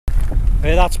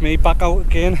Hey, that's me back out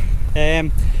again.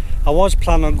 I was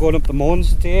planning on going up the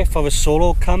mountains today for a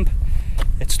solo camp.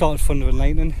 It started thunder and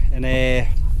lightning, and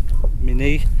my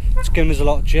knee, it's given us a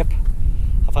lot of jip.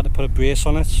 I've had to put a brace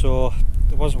on it, so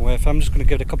it wasn't worth it. I'm just going to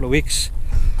give it a couple of weeks,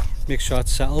 make sure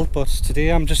it's settled. But today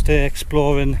I'm just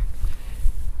exploring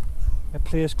a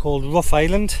place called Rough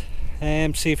Island,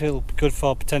 see if it'll be good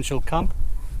for a potential camp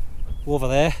over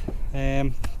there.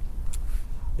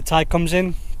 The tide comes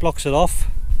in, blocks it off,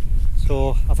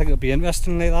 so I think it'll be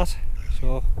interesting like that.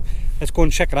 So let's go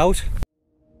and check it out.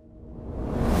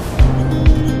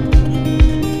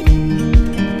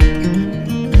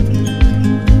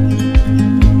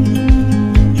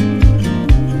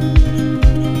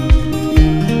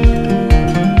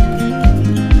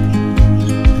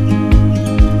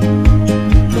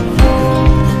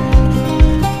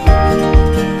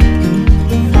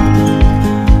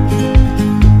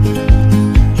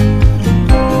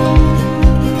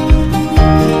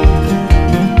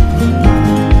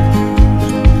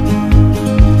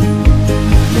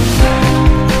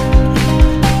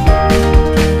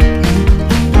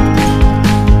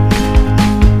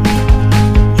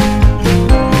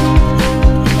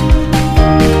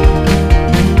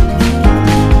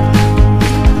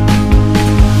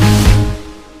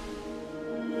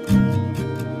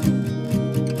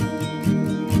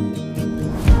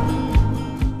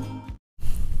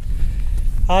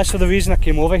 So the reason I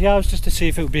came over here was just to see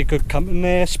if it would be a good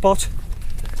camping spot.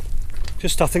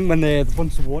 Just I think when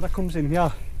once the water comes in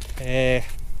here,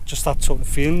 just that sort of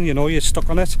feeling, you know, you're stuck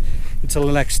on it until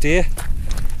the next day.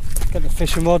 Get the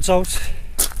fishing rods out.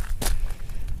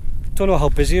 Don't know how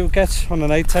busy it will get on the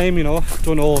night time, you know.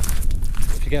 Don't know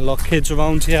if you get a lot of kids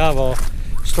around here or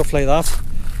stuff like that.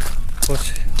 But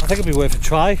I think it'll be worth a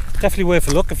try. Definitely worth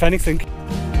a look, if anything.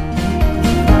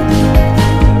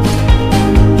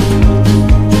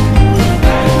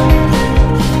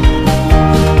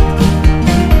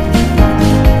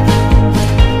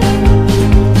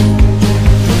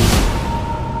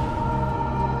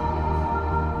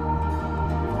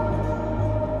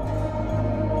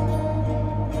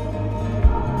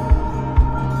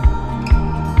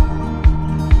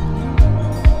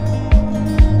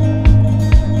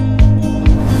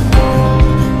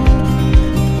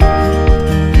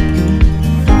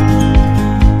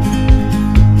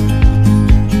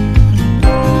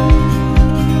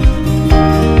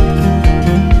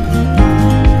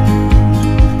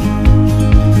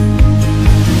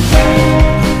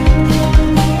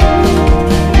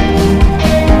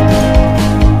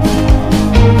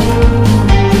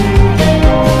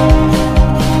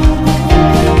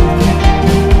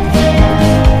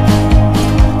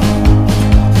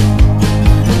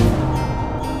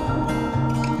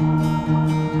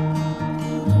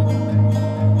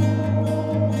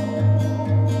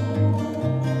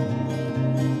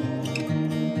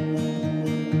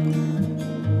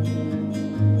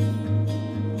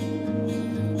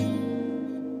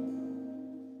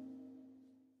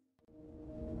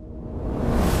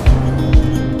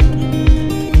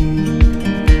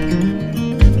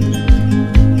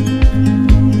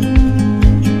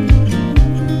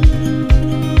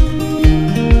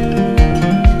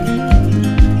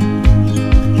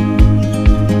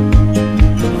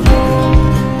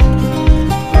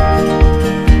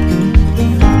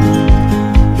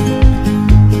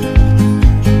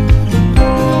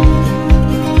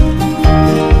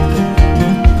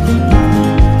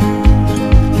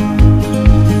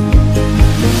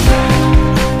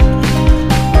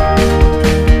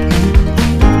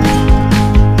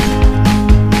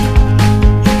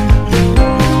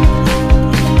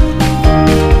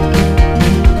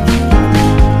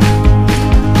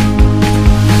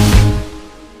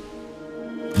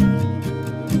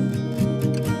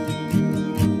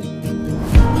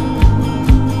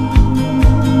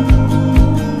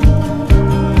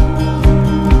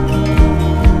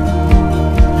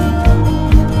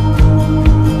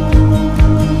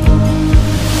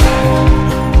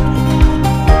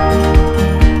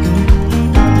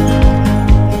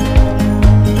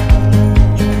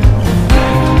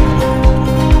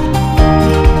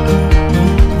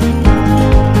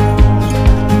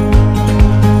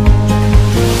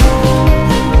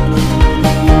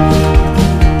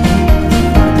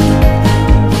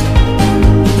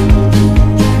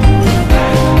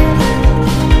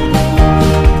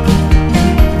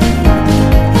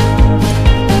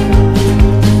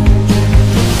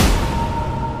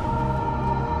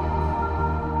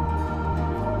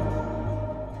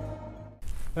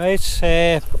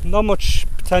 Right, not much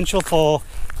potential for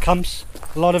camps.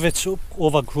 A lot of it's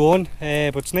overgrown,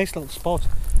 but it's a nice little spot.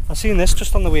 I seen this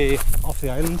just on the way off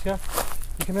the island here.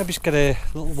 You can maybe just get a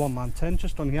little one-man tent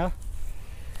just on here.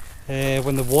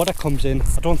 When the water comes in,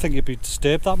 I don't think you'd be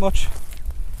disturbed that much.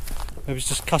 Maybe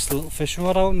just cast a little fishing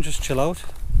rod out and just chill out.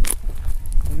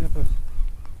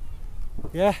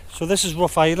 Yeah, so this is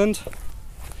Rough Island,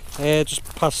 just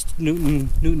past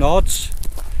Newton Ards.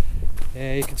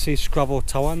 You can see Scrabo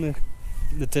Tower in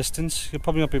the distance. You'll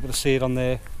probably not be able to see it on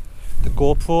the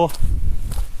GoPro,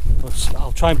 but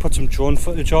I'll try and put some drone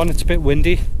footage on. It's a bit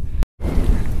windy.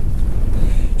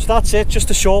 So that's it,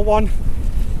 just a short one,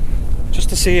 just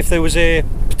to see if there was a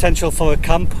potential for a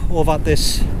camp over at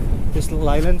this little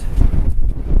island.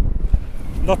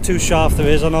 Not too sure if there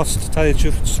is or not, to tell you the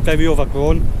truth. It's very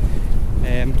overgrown.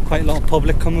 Quite a lot of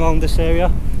public come around this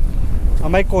area. I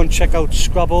might go and check out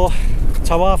Scrabo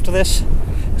Tower after this,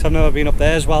 because I've never been up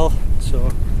there as well.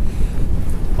 So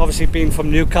obviously, being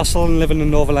from Newcastle and living in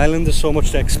Northern Ireland, there's so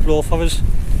much to explore for us.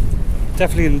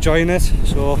 Definitely enjoying it.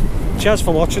 So cheers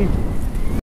for watching.